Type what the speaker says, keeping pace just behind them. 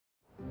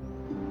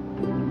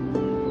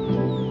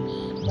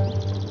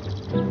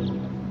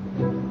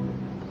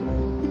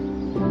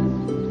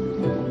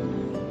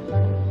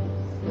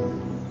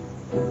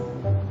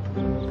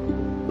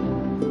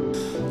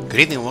Good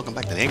evening and welcome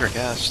back to the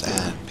Anchorcast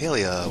and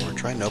Palia. We're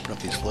trying to open up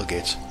these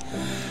floodgates.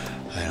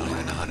 I don't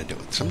even know how to do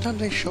it. Sometimes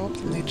they show up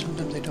and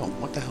sometimes they don't.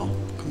 What the hell?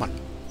 Come on.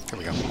 Here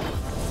we go.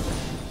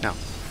 Now.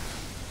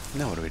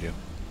 Now what do we do?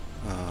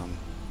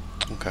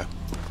 Okay.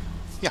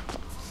 Yeah.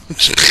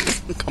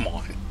 Come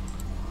on.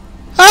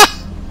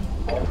 Ah!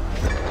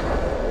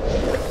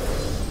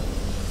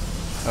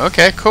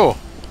 Okay, cool.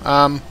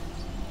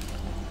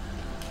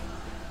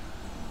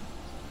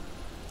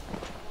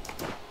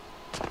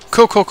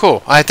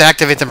 Cool. I have to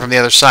activate them from the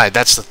other side.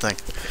 That's the thing.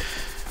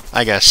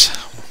 I guess.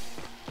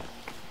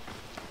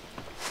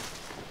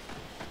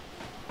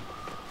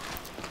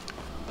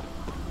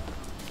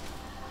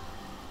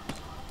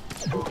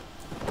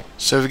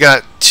 So we've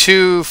got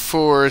 2,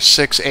 4,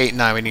 6, 8,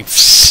 9. We need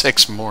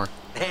 6 more.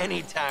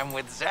 Anytime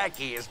with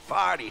Zeki is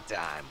party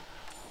time.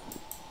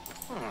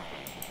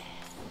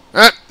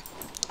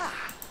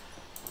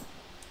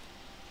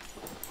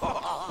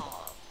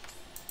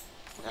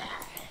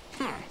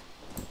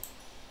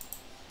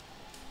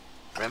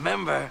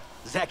 Remember,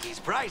 Zeki's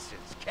prices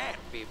can't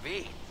be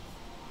beat.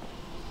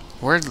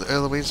 Where'd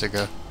Elouisa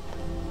go?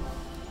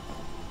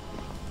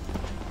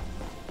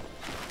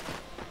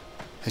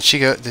 Did she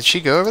go? Did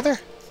she go over there?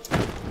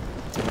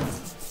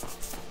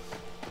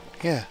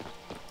 Yeah.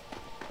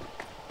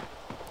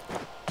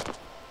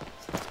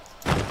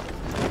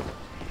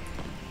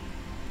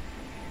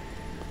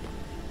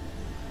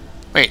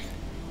 Wait.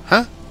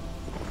 Huh?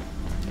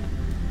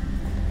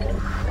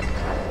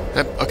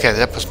 Okay,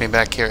 that puts me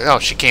back here. Oh,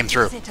 she came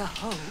through. Is it a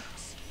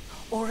hoax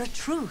or a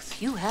truth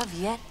you have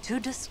yet to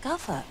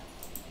discover?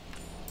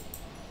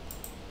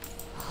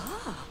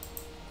 Ah.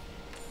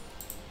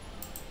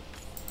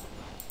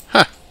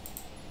 Huh.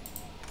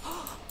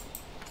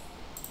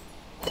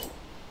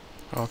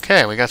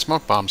 Okay, we got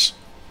smoke bombs.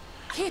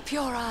 Keep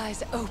your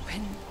eyes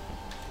open.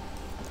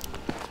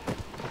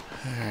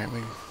 Alright,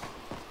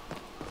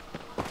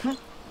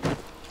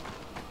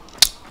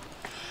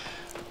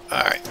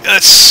 Alright,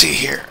 let's see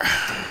here.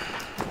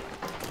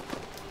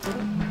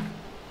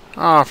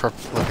 Oh, for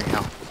flipping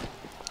hell.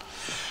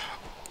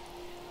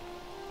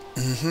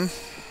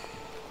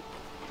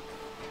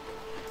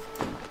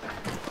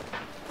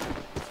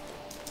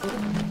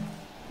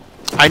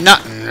 I'm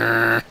not...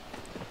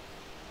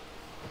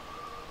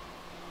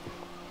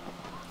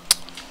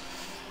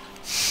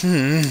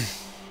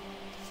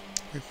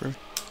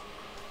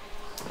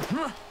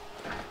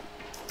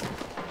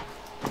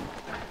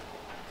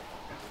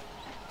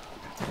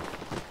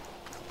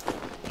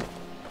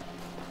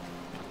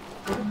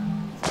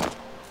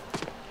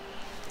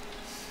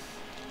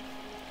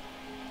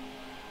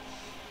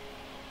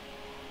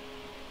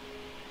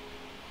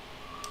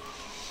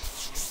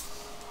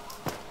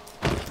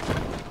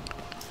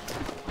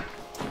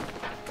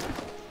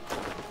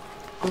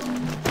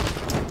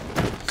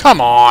 Come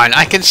on,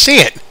 I can see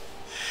it.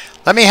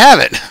 Let me have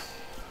it.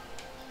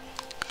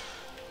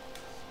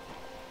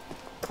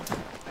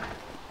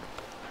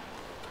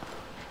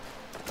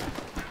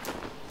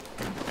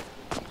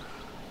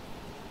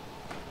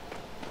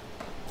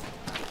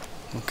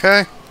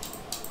 Okay.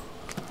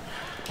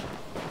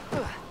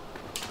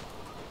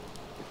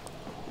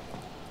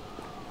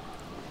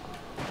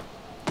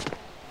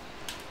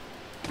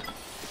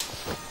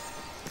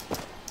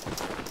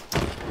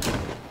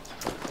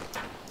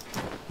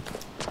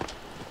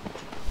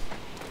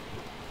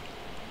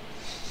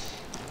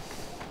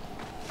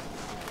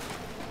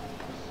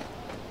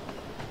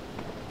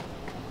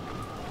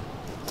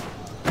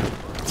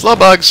 Slow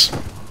bugs.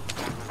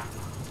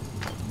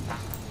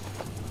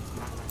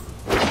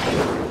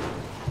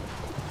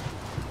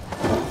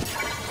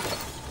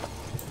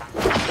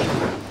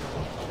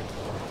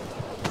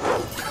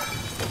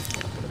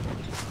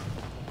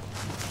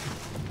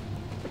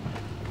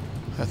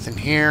 Nothing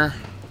here.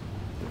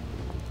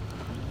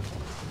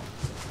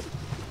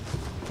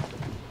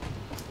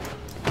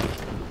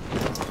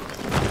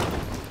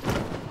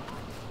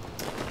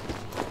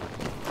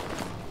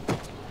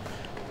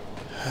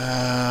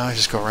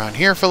 Just go around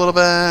here for a little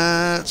bit.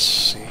 Let's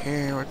see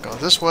here. We'll go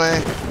this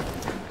way.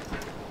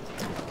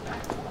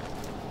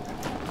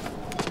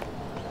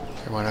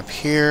 There one up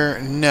here.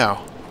 No.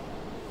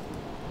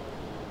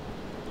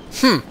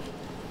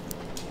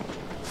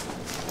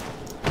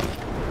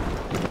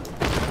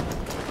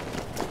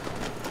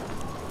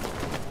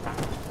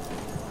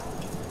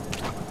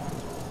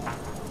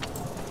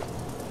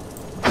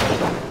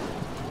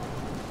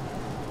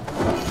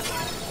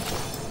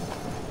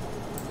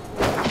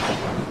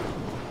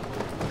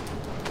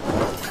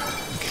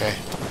 Okay.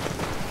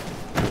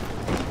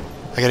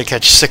 I gotta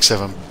catch 6 of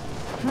them.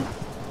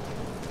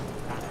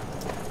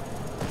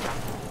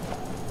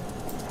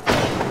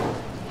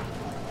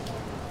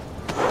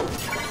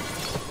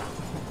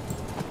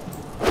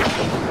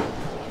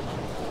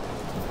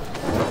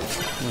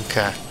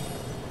 Okay.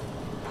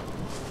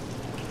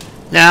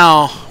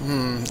 Now,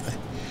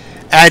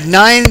 add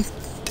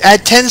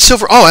 10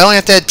 silver. Oh, I only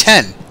have to add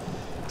 10.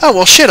 Oh,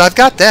 well, shit, I've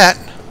got that.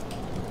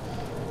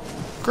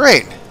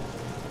 Great.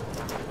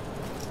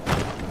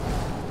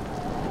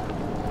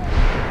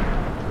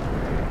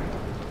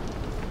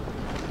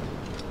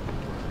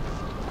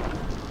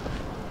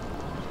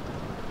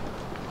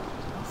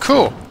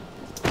 Cool.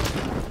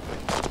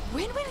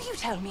 When will you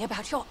tell me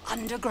about your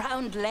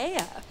underground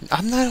lair?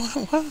 I'm not...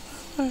 What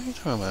are you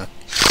talking about?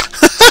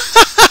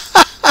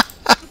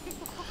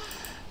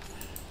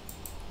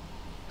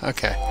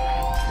 Okay.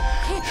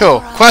 Cool.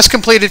 Quest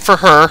completed for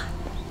her.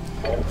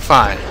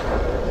 Fine.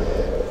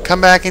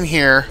 Come back in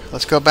here.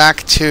 Let's go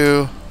back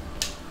to...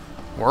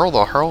 World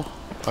or Hurl?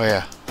 Oh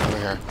yeah, over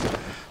here.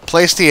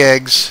 Place the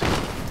eggs.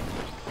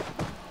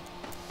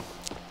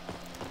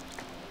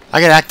 I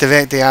gotta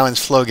activate the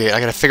island's flow gate. I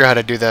gotta figure out how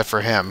to do that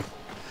for him.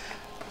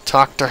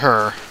 Talk to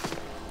her.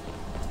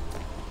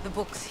 The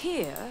books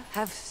here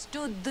have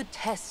stood the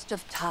test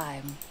of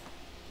time.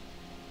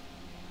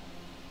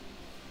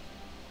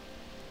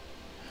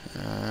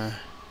 No.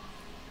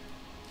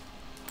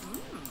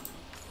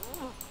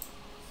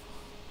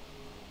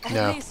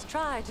 At least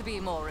try to be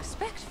more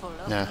respectful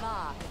of No.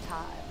 my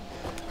time.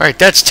 Alright,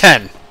 that's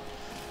 10.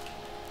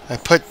 I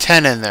put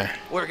 10 in there.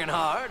 Working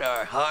hard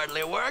or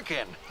hardly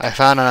working? I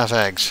found enough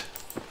eggs.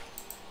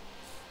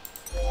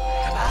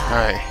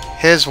 Alright,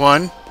 here's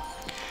one.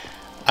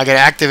 I gotta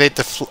activate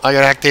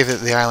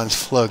the island's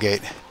flow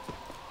gate.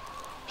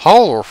 How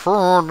will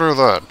do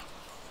that?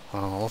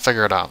 Oh, we'll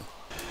figure it out.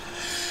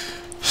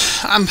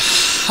 I'm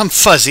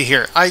fuzzy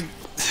here. I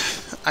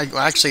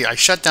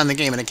shut down the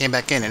game and it came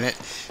back in, and it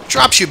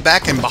drops you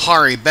back in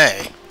Bahari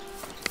Bay.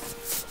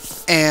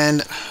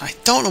 And I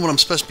don't know what I'm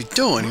supposed to be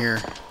doing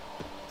here.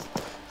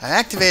 I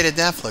activated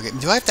that flow gate.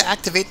 Do I have to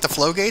activate the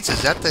flow gates?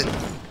 Is that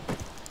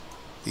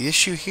the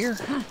issue here?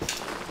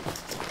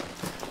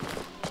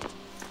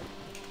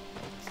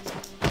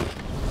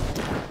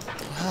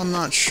 I'm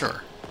not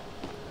sure.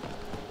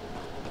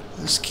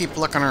 Just keep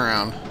looking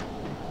around.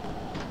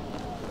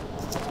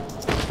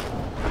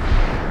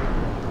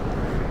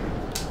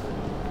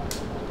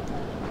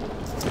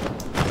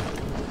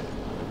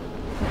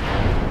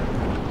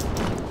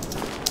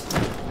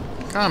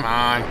 Come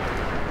on.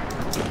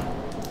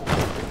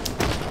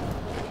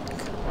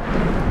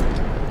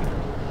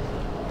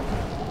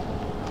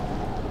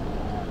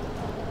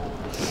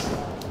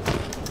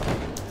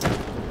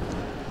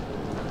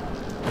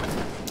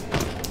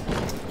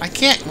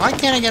 Why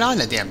can't I get on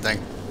the damn thing?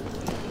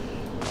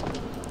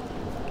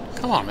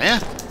 Come on, man.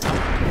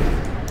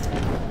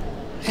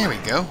 There we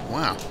go.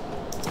 Wow.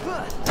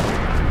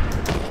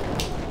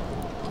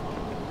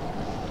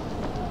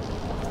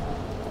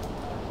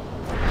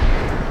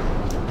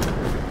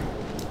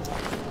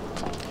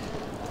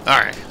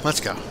 Alright, let's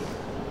go.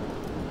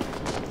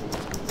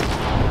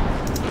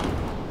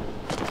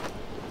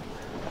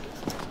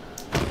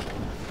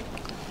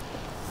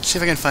 See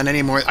if I can find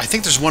any more. I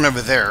think there's one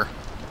over there.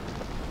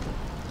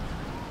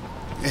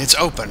 It's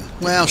open.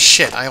 Well,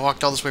 shit. I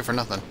walked all this way for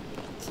nothing.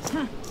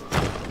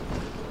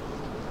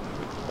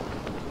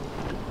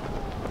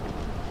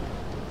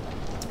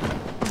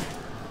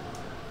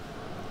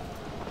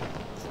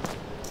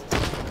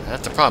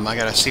 That's the problem. I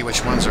gotta see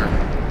which ones are...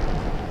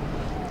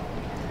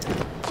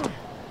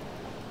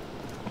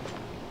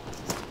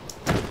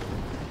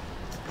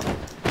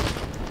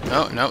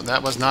 Oh, no,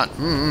 that was not...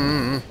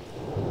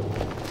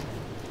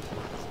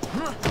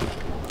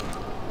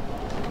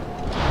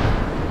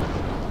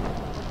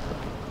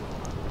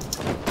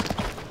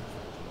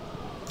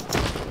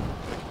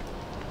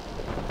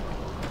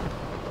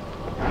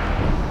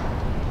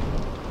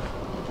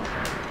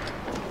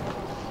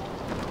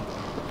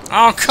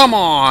 Oh, come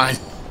on!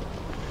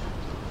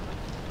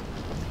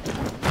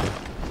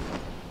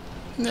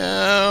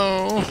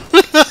 No!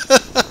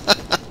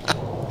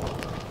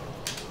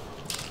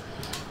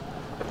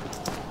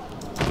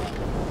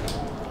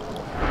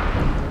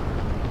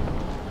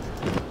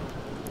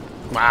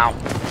 Wow.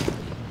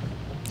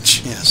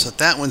 Yeah, so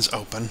that one's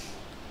open.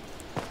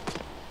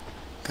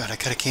 God, I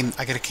could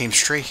have came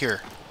straight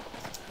here.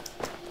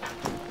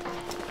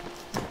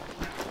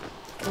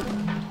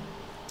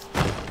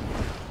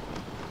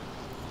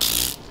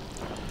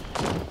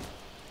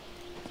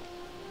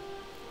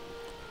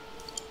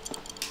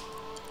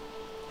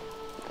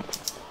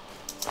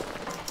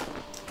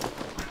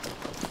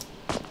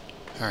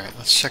 Alright,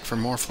 let's check for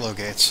more flow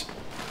gates.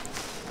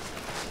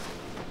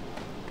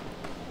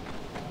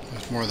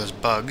 There's more of those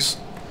bugs.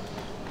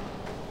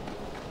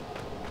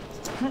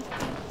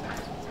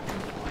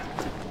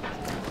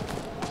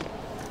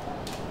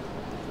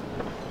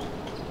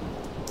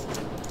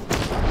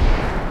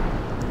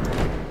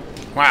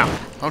 Wow.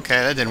 Okay,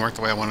 that didn't work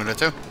the way I wanted it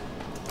to.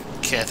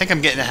 Okay, I think I'm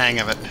getting the hang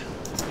of it.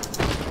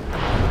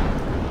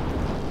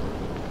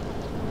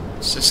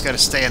 It's just gotta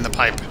stay in the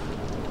pipe.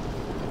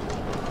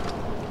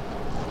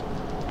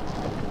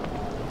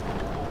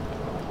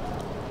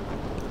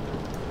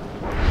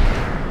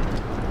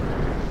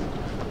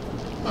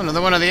 Oh,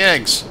 another one of the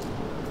eggs.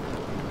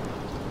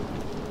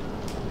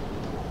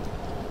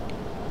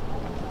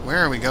 Where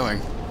are we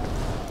going?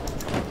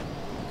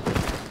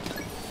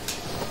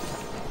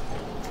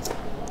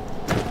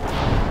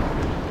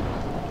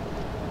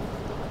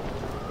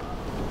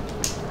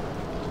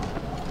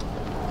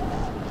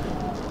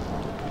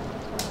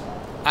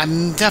 I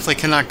definitely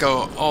cannot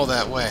go all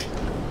that way.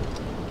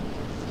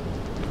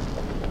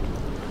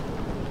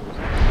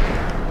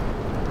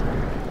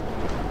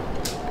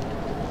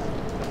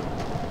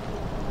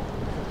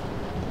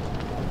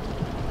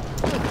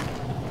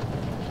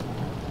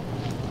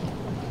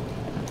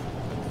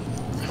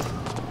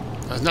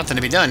 there's nothing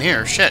to be done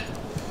here. Shit.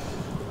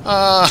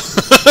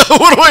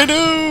 What do I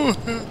do?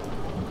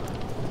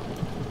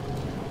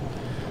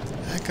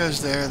 That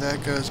goes there,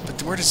 that goes...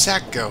 But where does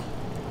Zach go?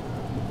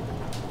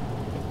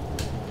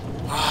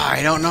 Ah,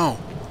 I don't know.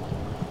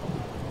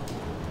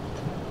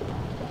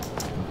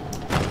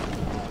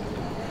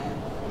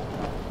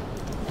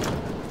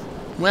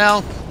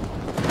 Well...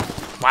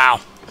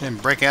 Wow. I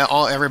didn't break out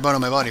every bone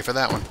in my body for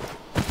that one.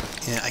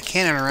 Yeah, I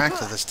can't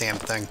interact with this damn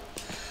thing.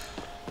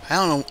 I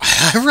don't know.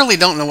 I really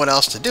don't know what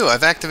else to do.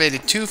 I've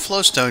activated 2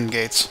 flowstone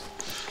gates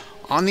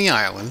on the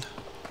island.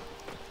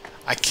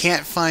 I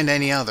can't find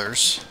any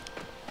others.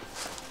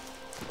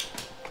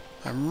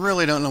 I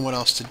really don't know what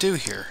else to do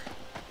here.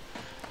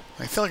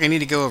 I feel like I need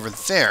to go over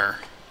there.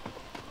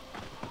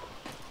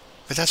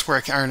 But that's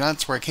where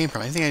that's where I came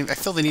from. I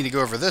feel they need to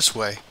go over this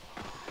way.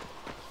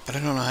 But I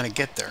don't know how to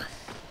get there.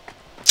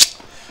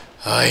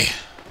 Aye.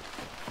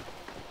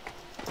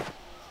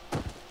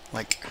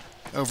 Like,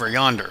 over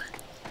yonder.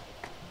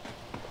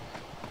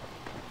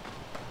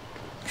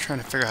 I'm trying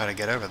to figure out how to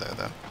get over there,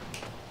 though.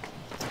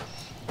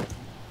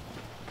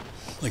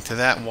 Like to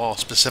that wall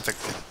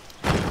specifically.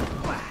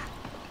 I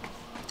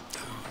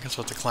guess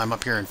we'll have to climb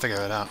up here and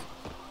figure it out.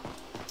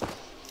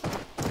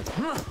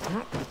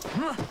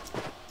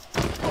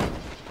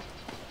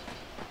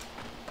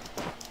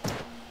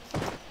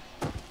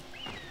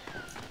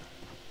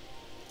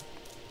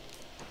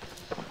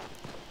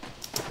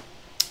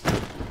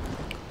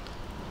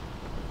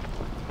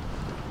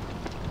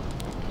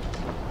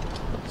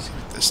 See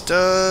what this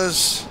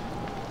does.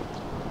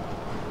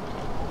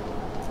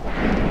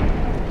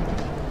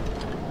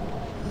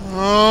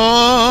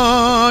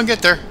 Oh,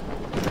 get there.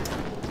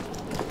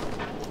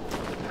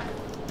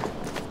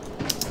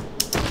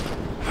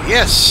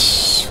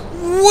 Yes!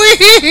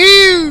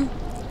 Woohoo!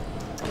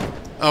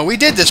 Oh, we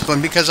did this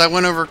one because I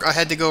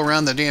had to go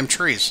around the damn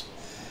trees.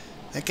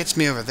 That gets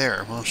me over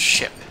there. Well,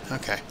 shit.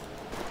 Okay.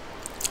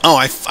 Oh,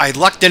 I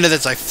lucked into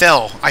this. I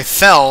fell,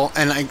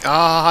 and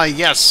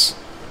yes.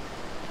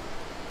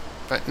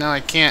 But no, I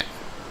can't.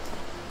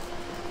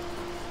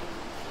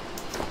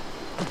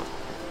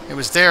 It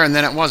was there, and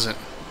then it wasn't.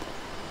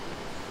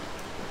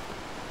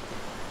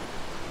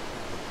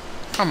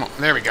 Come on,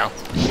 there we go.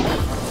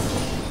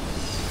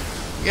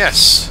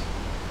 Yes.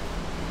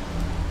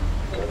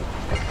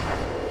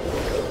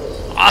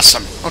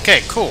 Awesome.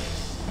 Okay, cool.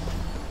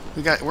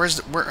 We got where'd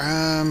the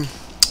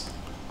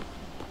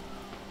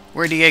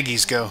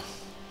eggies go?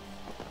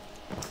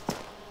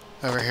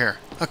 Over here.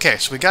 Okay,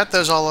 so we got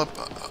those all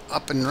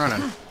up and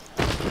running.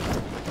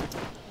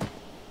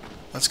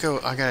 Let's go.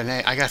 I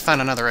gotta find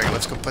another egg.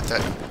 Let's go put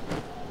that.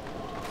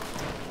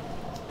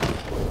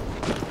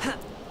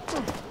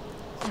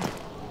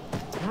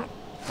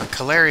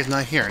 Caleri's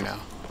not here now.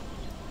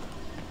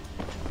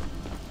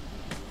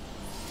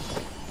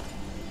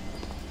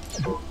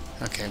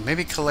 Okay,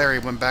 maybe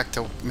Caleri went back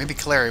to... Maybe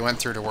Caleri went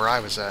through to where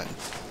I was at.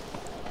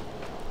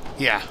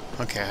 Yeah,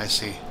 okay, I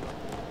see.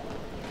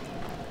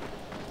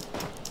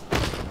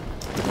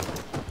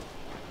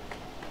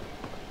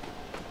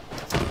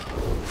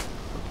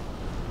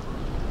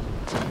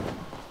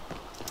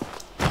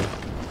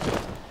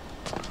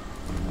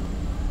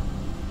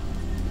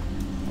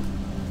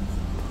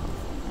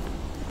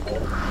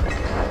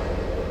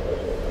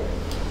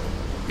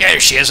 Yeah, there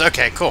she is.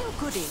 Okay, cool.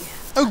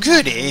 Oh,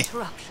 goody.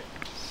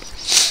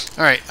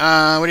 Alright,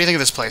 what do you think of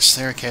this place?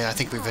 Okay, I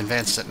think we've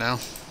advanced it now.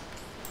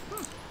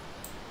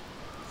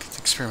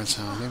 Experiment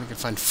zone. Maybe we can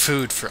find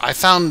food for... I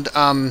found,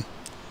 No,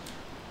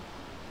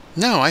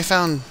 I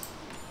found...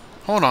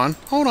 Hold on,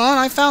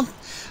 I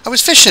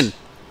was fishing!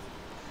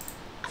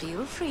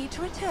 Feel free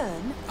to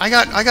return. I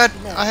had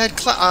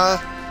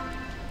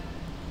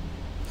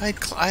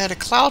a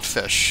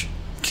cloudfish.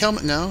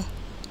 No.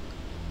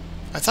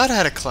 I thought I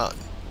had a cloud...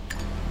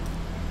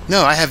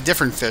 No, I have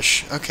different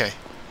fish. Okay.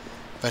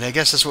 But I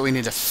guess that's what we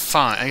need to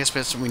find. I guess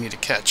that's what we need to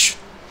catch.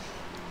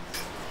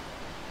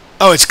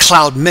 Oh, it's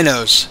cloud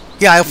minnows.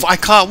 Yeah, I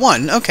caught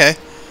one. Okay.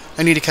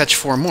 I need to catch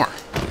 4 more.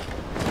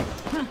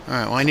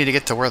 Alright, well, I need to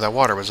get to where that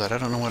water was at. I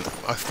don't know what...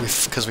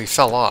 Because we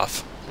fell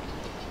off.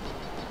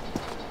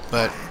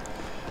 But...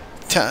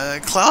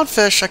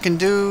 cloudfish I can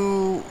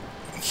do...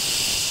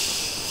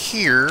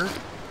 here.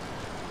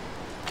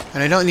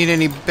 And I don't need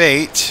any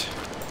bait.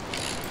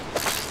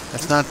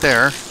 That's not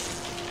there.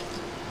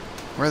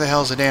 Where the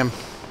hell's the damn...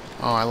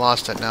 Oh, I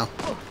lost it now.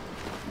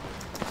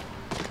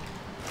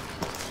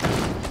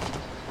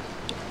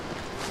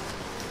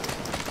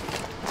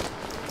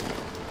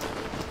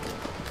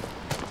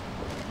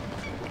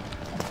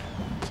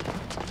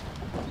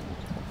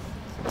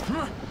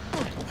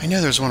 I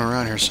know there's one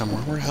around here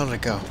somewhere. Where the hell did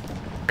it go?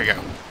 There you go.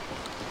 Okay.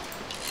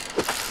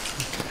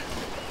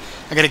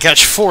 I gotta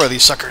catch 4 of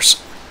these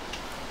suckers.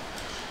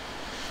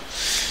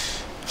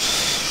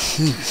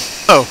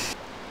 Oh.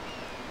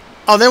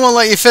 Oh, they won't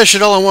let you fish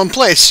it all in one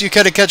place. You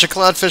gotta catch a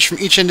cloudfish from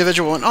each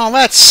individual one. Oh,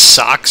 that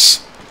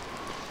sucks.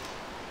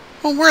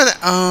 Well, where the...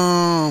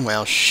 Oh,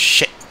 well,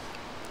 shit.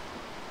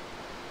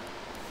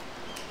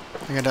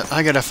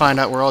 I gotta find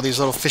out where all these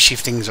little fishy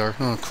things are.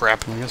 Oh,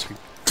 crap. I guess we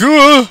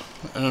I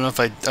don't know if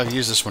I've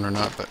used this one or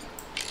not, but...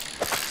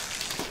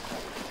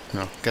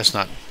 No, guess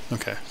not.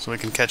 Okay, so we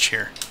can catch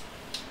here.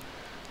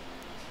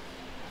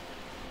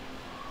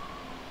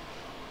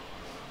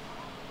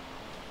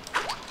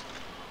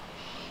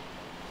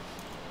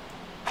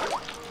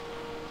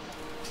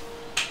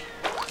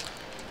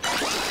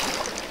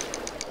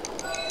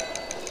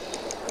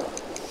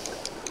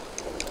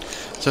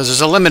 So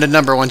there's a limited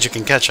number of ones you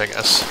can catch, I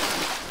guess.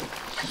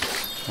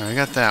 Alright, I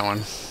got that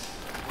one.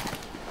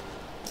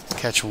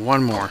 Catch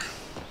one more.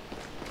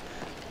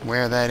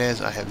 Where that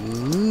is, I have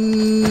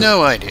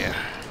no idea.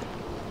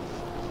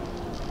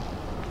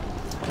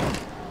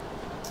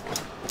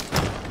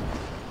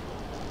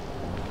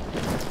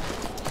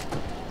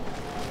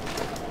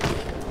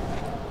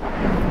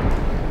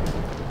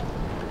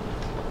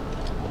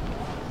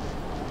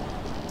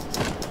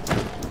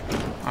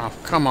 Oh,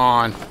 come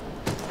on.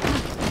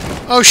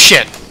 Oh,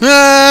 shit.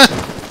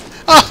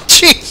 Oh,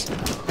 jeez.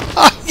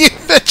 Oh, you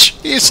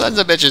bitch. You sons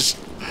of bitches.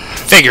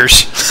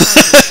 Figures.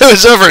 It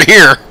was over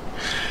here.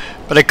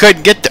 But I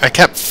couldn't get there. I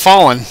kept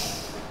falling.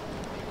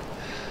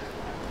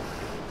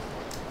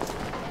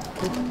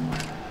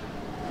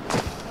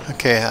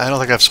 Okay, I don't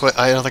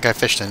think I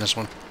fished in this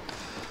one.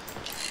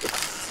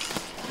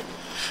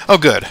 Oh,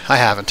 good. I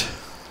haven't.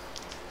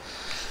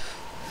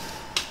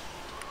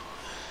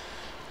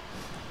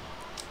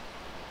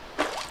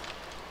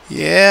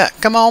 Yeah,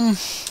 come on.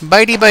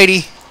 Bitey,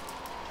 bitey.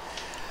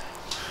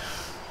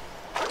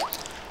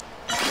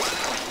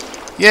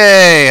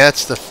 Yay,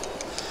 that's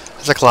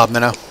a cloud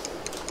minnow.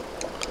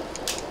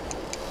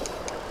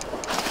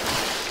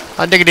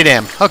 Oh, diggity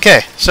damn.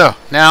 Okay, so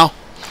now,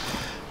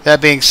 that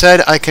being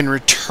said, I can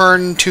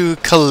return to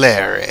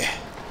Caleri.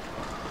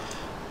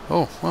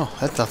 Oh, well,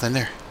 that's nothing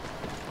there.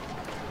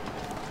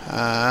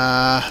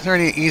 Is there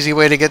any easy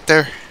way to get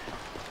there?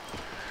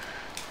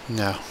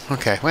 No.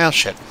 Okay, well,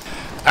 shit.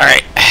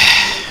 Alright.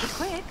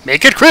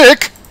 Make it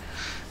quick!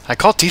 I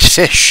caught these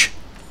fish.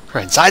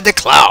 They're inside the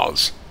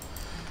clouds.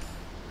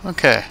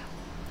 Okay.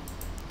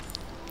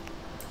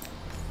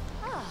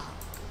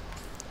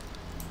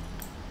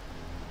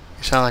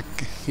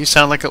 You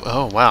sound like a...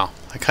 Oh, wow.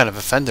 I kind of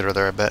offended her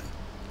there a bit.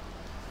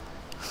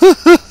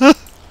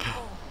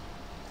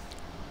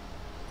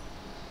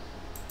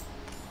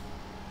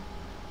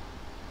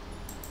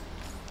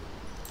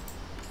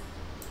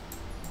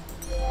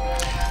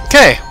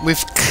 Okay,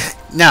 we've...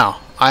 Now,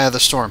 Eye of the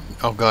Storm.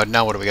 Oh god,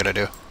 now what do we gotta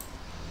do?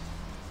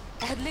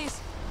 At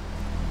least...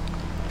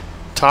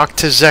 Talk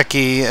to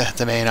Zeki at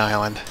the main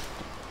island.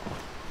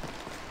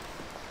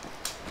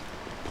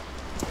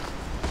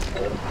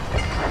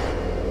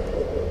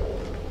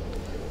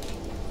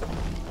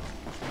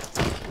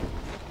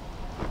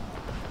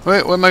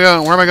 Wait, where am I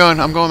going? Where am I going?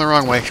 I'm going the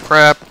wrong way.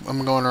 Crap,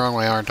 I'm going the wrong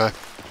way, aren't I?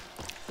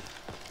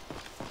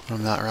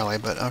 I'm not really,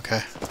 but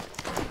okay.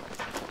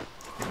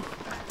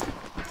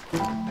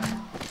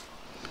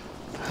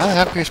 How the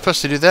heck are you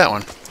supposed to do that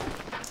one?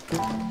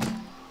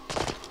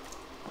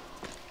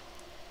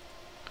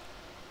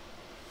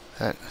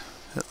 That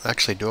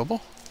actually doable?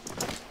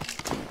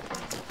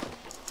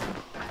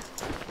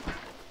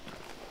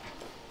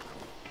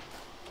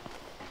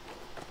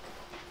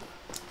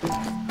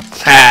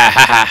 Ha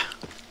ha ha!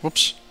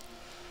 Whoops.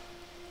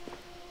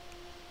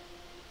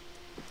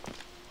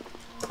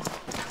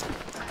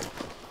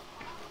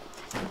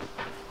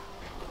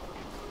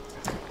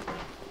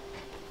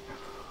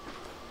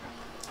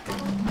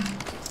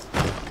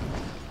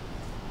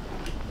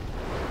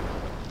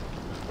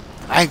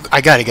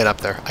 I gotta get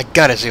up there. I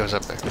gotta see what's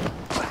up there.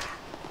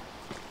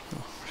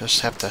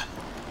 Just have to...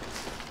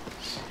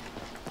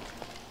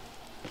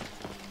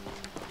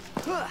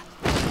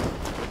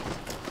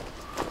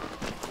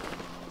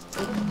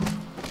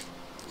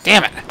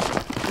 Damn it!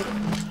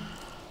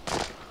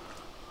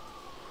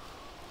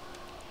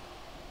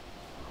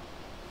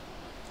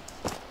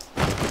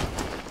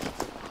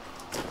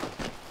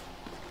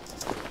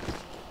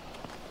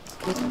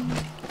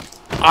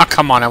 Ah, oh,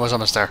 come on, I was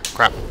almost there.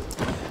 Crap.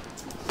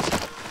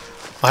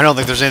 I don't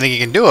think there's anything you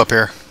can do up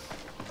here.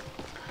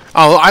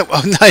 Oh,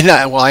 well,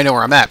 I know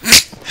where I'm at.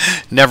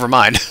 Never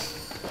mind.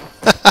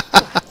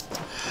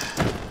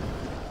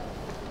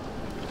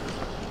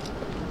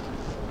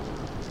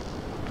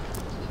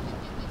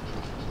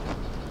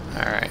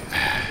 Alright.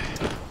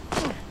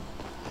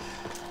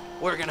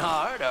 Working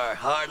hard or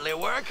hardly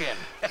working?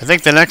 I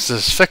think the next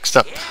is fixed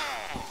up. Yeah.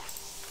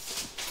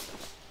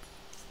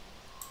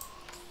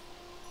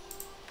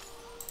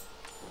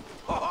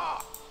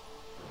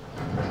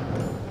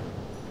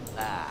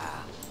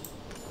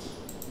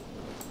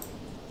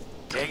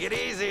 Take it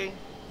easy,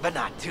 but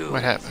not too.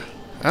 What happened?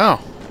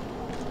 Oh.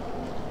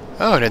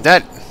 Oh, did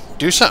that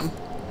do something?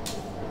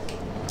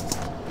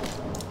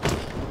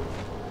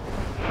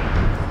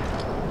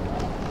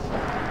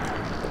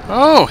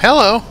 Oh,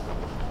 hello.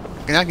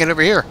 Now get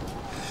over here.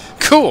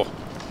 Cool.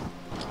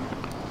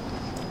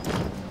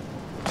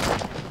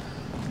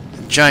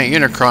 Giant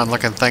Unicron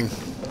looking thing.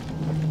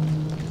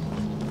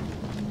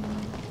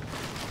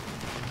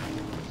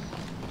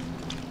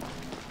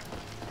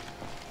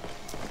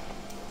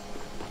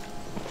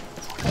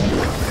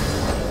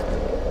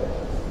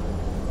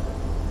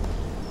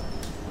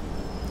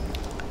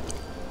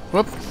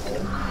 Whoop.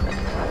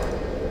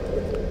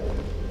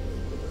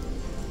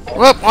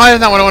 Whoop, why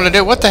isn't that what I want to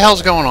do? What the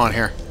hell's going on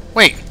here?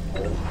 Wait.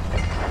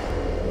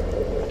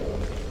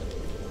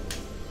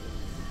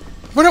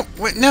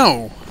 What,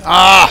 no.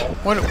 Ah,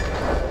 what?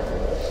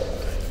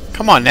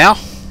 Come on now.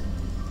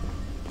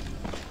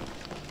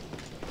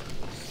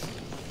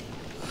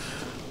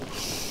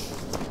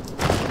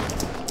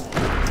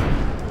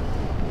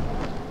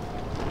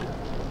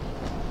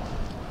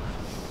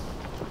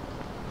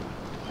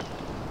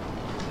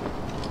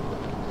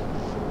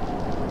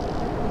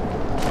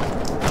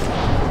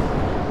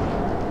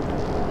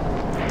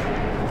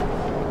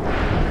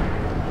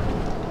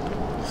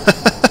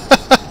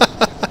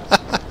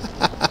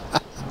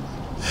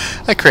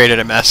 I created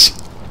a mess.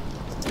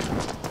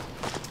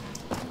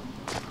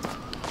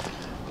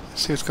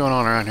 Let's see what's going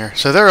on around here.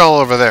 So they're all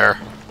over there.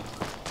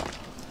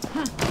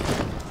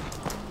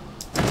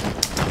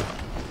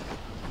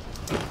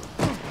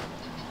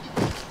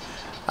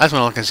 I just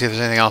want to look and see if there's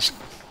anything else.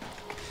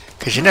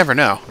 Because you never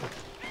know.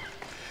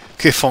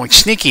 Could find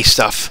sneaky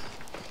stuff.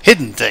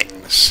 Hidden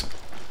things.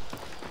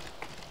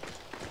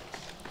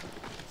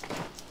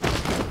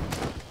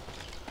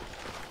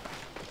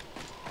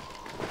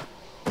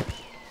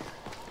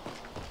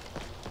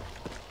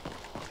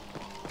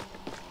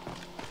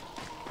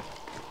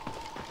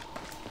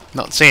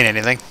 Not seeing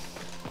anything.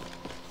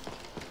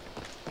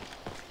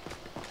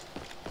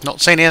 Not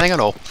seeing anything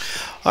at all.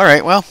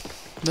 Alright, well,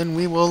 then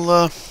we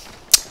will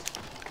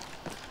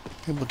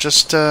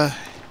just, oh,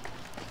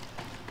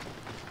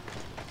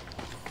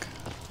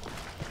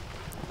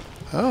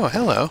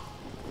 hello.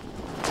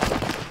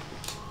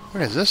 What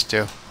does this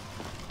do?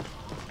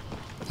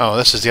 Oh,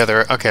 this is the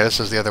other, okay, this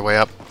is the other way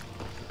up.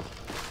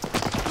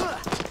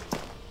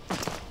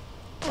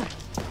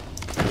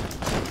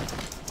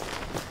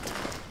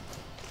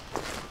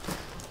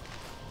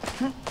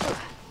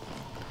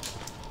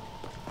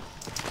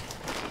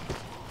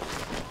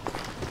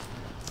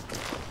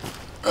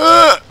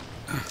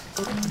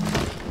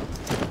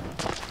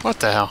 What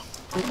the hell?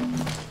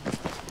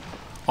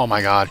 Oh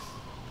my god.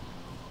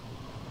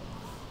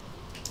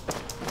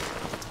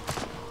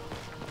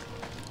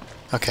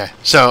 Okay,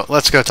 so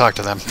let's go talk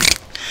to them.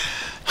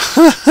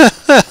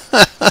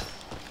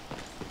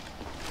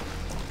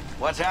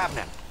 What's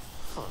happening?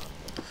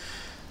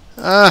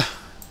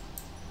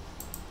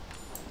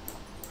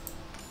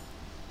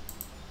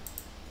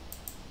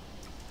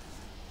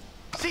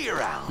 See you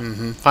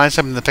around. Find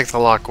something to pick the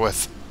lock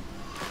with.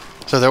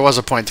 So there was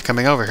a point to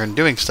coming over here and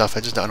doing stuff,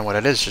 I just don't know what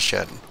it is just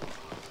yet.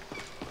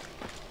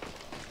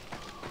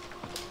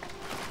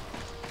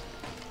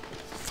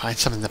 Find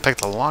something to pick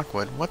the lock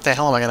with? What the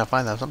hell am I going to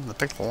find something to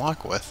pick the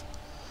lock with?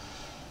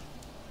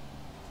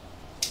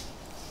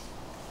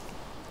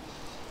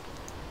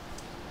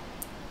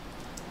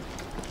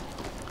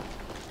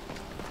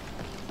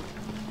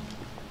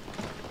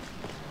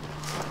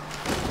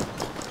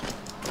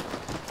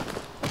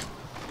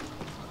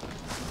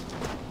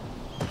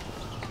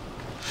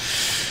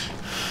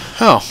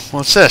 Oh,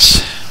 what's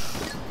this?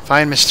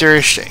 Find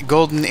mysterious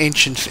golden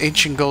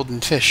ancient golden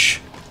fish.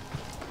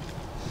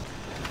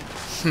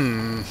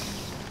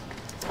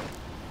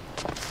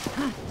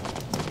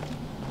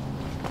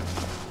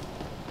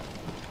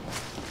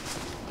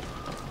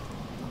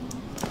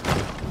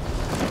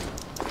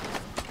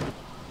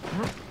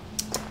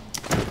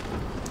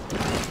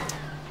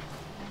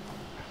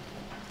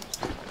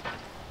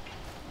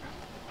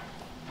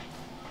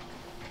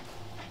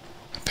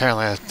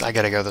 Apparently I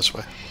gotta go this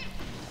way.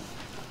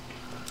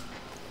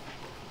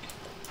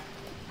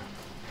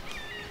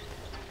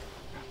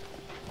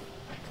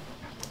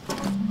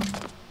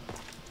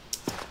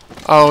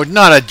 Oh,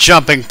 not a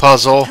jumping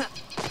puzzle.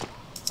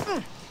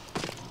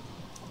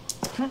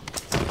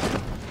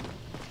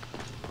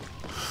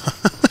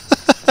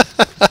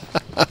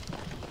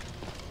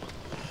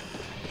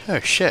 Oh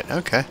shit,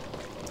 okay.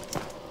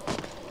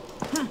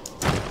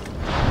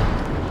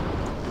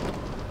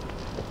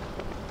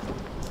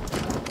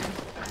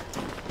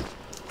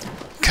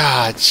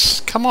 God,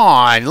 come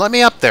on, let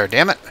me up there,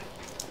 damn it.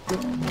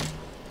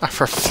 Oh,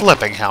 for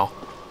flipping hell.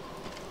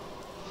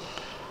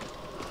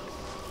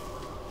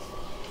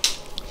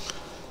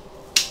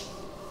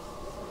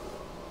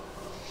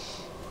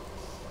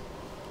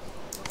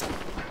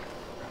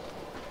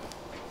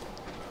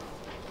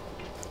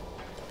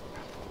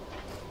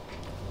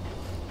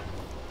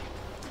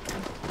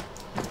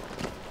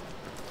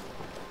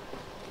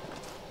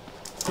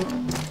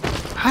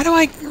 How do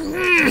I...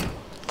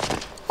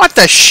 What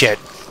the shit?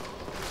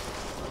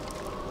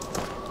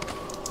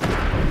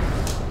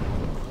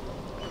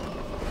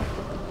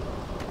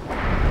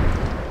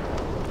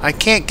 I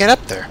can't get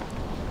up there.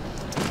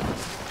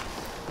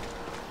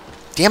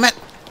 Damn it.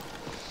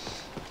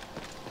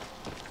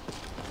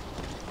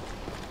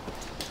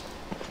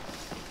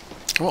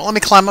 Well, let me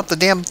climb up the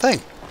damn thing.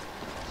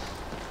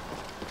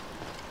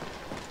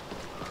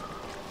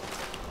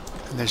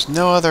 And there's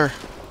no other...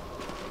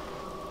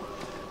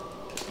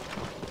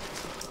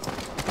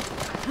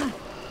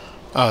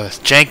 Oh, this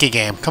janky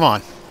game. Come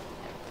on.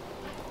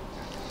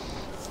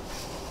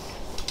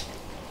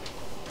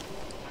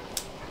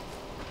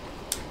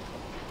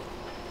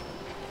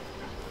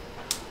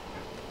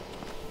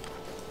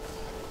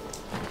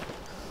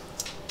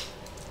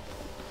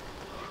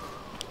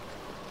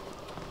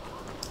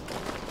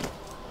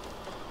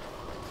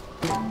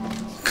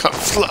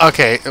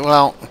 okay,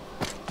 well...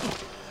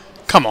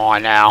 Come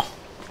on now.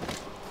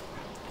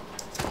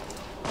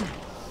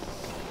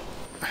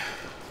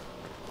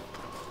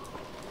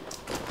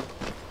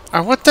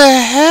 What the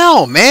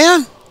hell,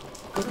 man?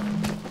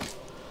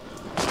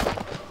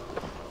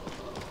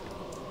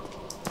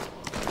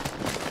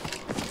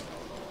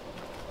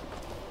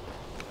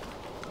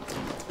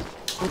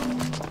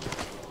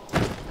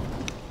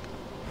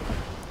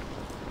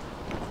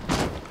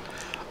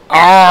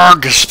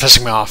 Arrgh, this is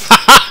pissing me off.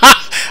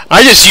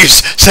 I just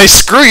used... Say,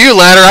 screw you,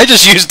 ladder. I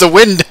just used the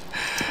wind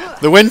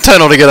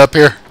tunnel to get up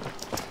here.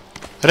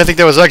 I didn't think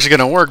that was actually going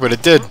to work, but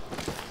it did.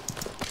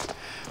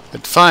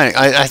 But fine.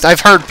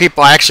 I've heard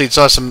people... I actually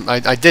saw some...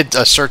 I did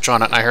a search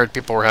on it, and I heard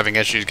people were having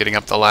issues getting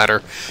up the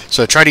ladder.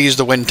 So try to use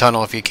the wind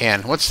tunnel if you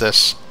can. What's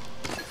this?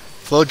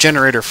 Flow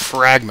generator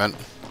fragment.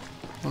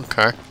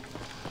 Okay.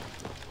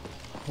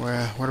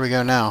 Where do we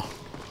go now?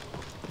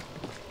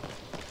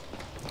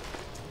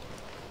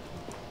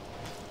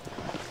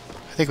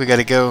 I think we got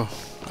to go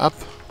up.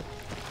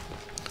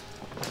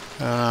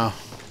 I don't know.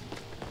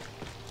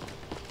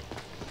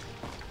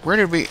 Where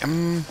did we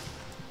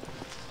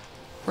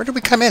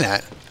come in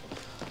at?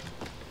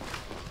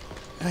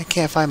 I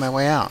can't find my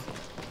way out.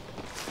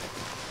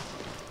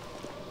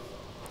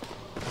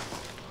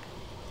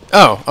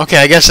 Oh, okay,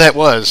 I guess that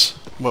was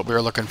what we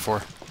were looking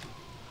for.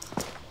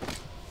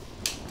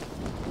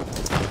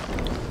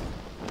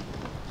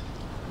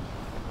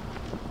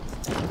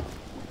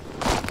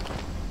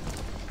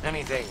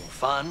 Anything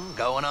fun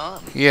going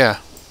on? Yeah.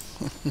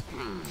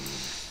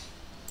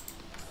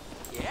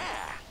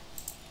 Yeah.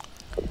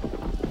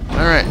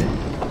 Alright.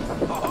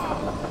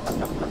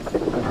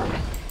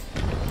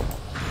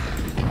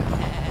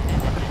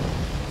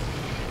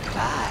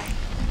 Bye.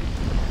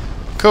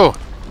 Cool.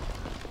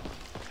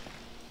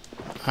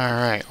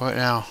 Alright, what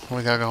now? What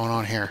we got going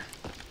on here?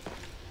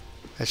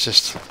 It's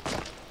just...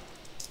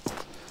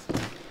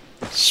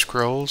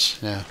 scrolls?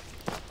 Yeah.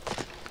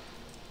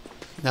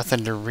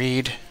 Nothing to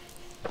read.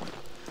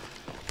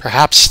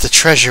 Perhaps the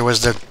treasure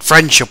was the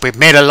friendship we've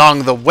made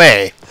along the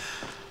way.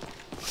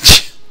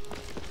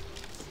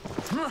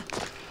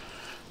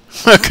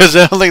 Because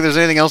I don't think there's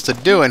anything else to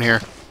do in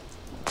here.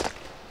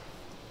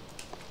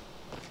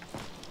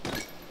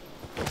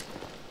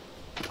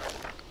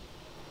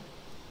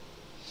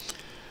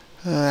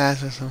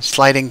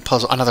 Sliding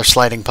puzzle. Another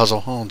sliding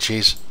puzzle. Oh,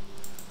 jeez.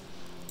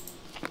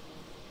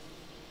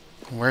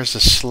 Where's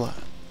the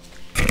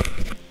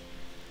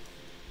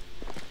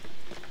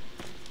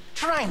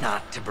Try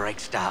not to break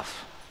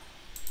stuff.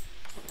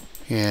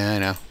 Yeah, I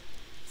know.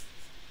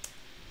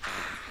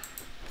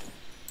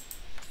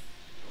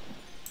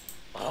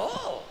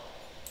 Oh.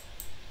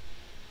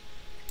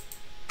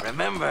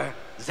 Remember,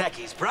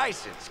 Zeki's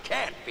prices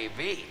can't be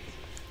beat.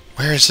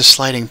 Where is the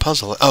sliding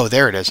puzzle? Oh,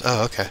 there it is.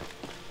 Oh, okay.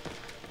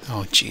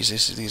 Oh,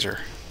 Jesus, these are...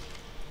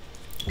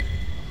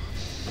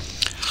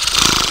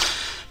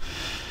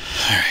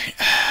 Alright.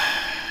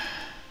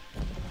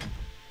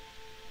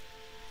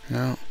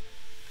 No.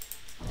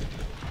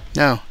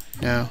 No.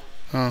 No.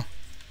 Oh.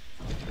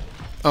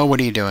 Oh,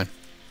 what are you doing?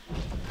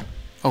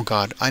 Oh,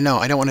 God. I know.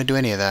 I don't want to do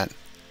any of that.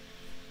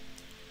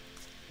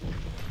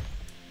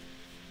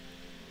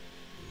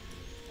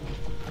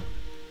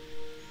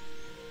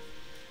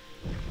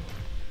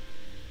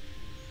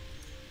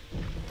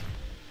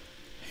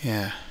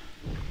 Yeah.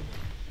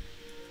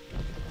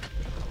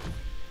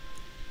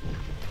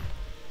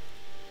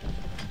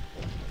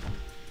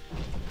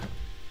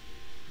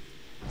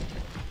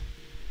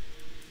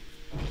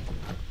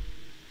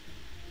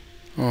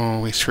 Oh,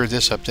 we screwed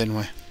this up, didn't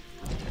we?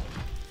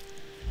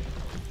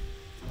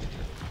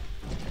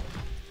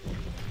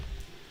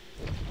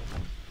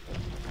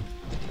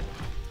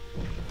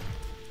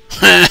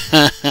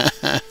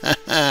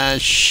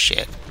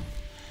 Shit.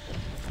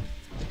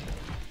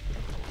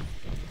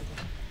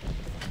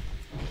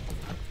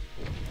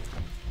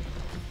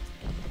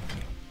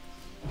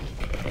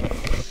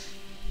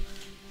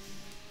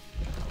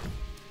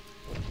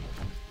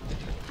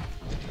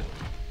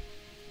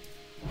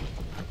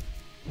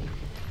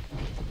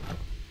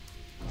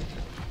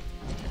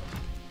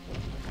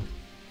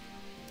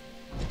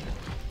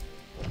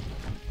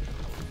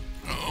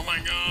 Oh my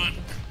God.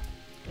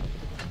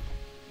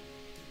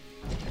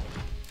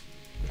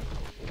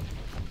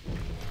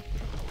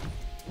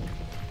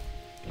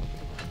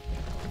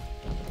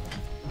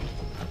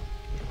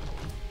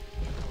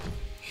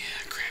 Yeah,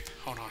 crap.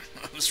 Hold on.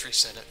 Let's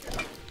reset it.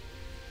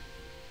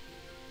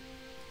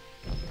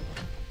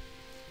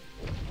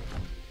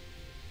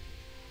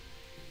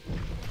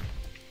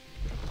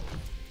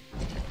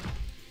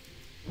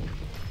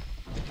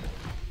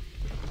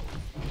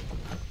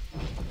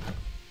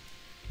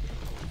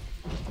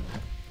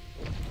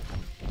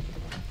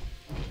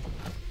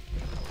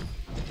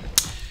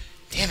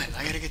 Damn it,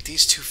 I gotta get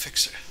these two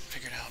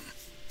figured out.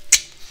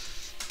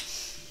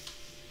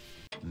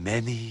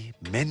 Many,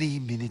 many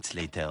minutes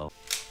later.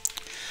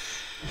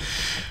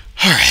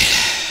 Alright.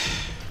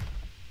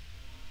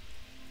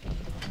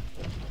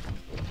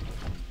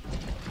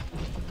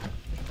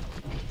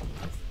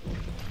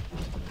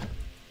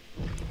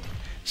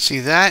 See,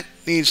 that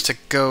needs to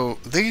go...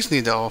 These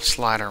need to all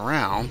slide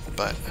around,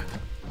 but...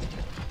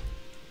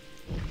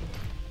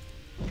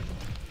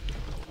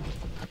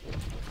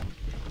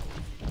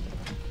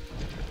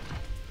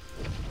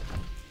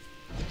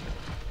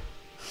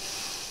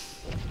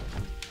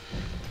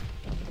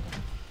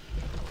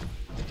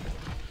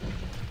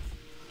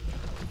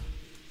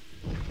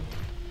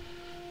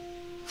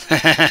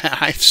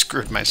 I've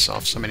screwed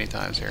myself so many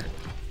times here.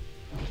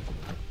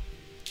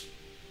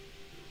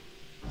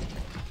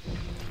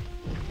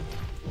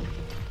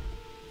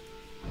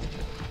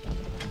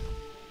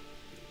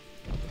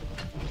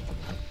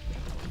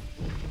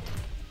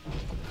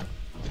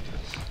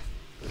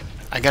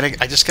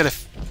 I just gotta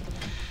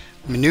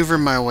maneuver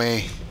my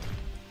way.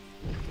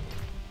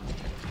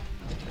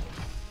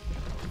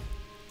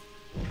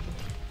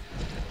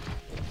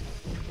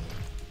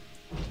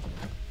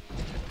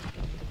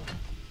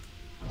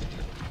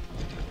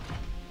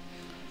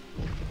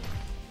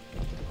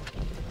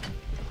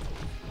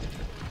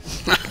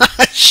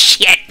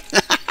 Shit!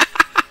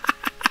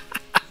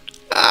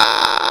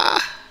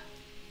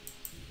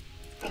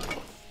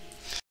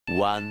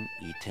 One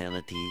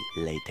eternity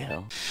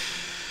later.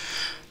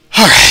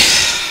 Alright.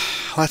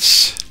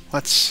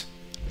 Let's...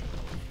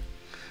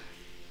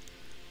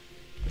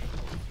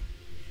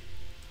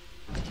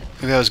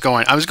 Maybe I was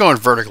going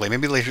vertically.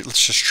 Maybe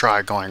let's just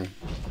try going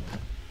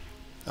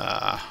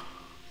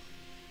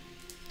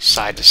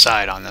side to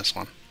side on this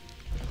one.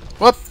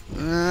 Whoop!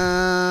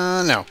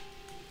 No.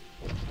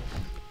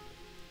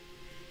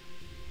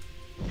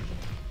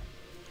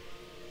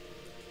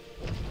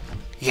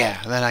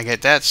 Yeah, then I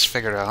get that's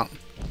figured out.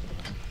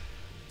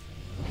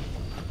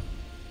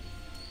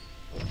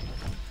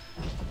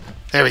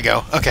 There we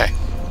go. Okay.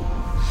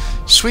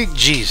 Sweet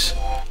jeez.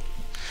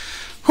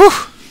 Whew!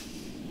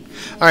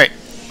 Alright.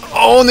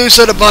 Whole new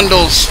set of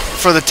bundles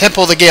for the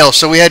Temple of the Gale.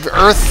 So we had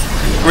earth,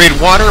 we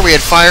had water, we had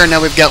fire, now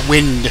we've got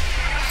wind.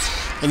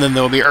 And then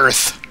there'll be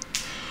earth.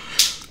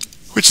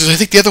 Which is, I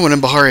think, the other one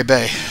in Bahari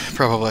Bay.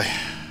 Probably.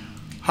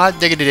 Hot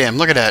diggity damn.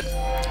 Look at that.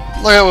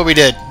 Look at what we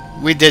did.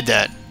 We did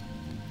that.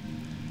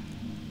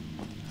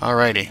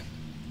 Alrighty.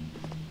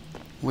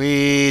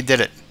 We did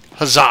it.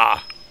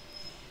 Huzzah!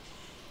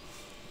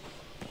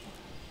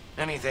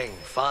 Anything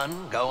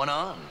fun going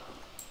on?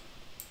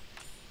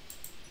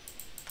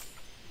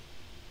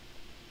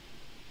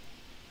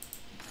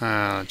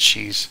 Oh,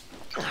 jeez.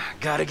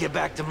 Gotta get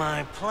back to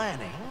my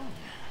planning.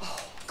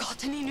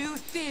 Got any new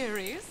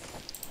theories?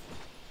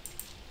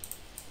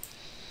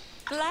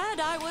 Glad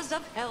I was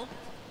of help.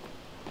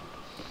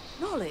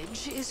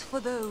 Knowledge is for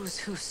those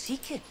who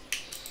seek it.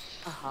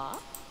 Uh-huh.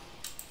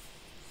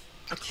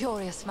 A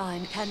curious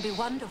mind can be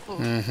wonderful.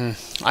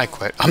 Mm-hmm. I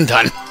quit. I'm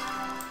done.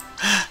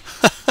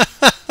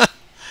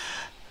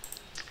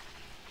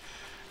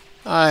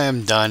 I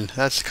am done.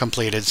 That's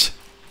completed.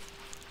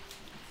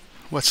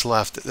 What's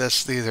left?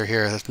 That's either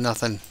here. That's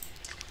nothing.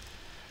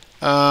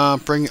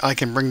 I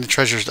can bring the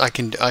treasures. I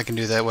can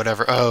do that.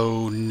 Whatever.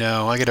 Oh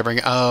no! I gotta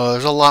bring. Oh,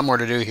 there's a lot more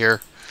to do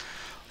here.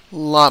 A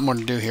lot more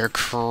to do here.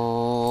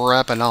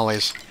 Crap and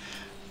ollies.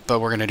 But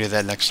we're gonna do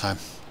that next time.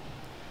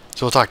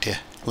 So we'll talk to you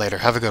later.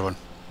 Have a good one.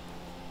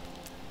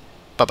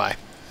 Bye bye.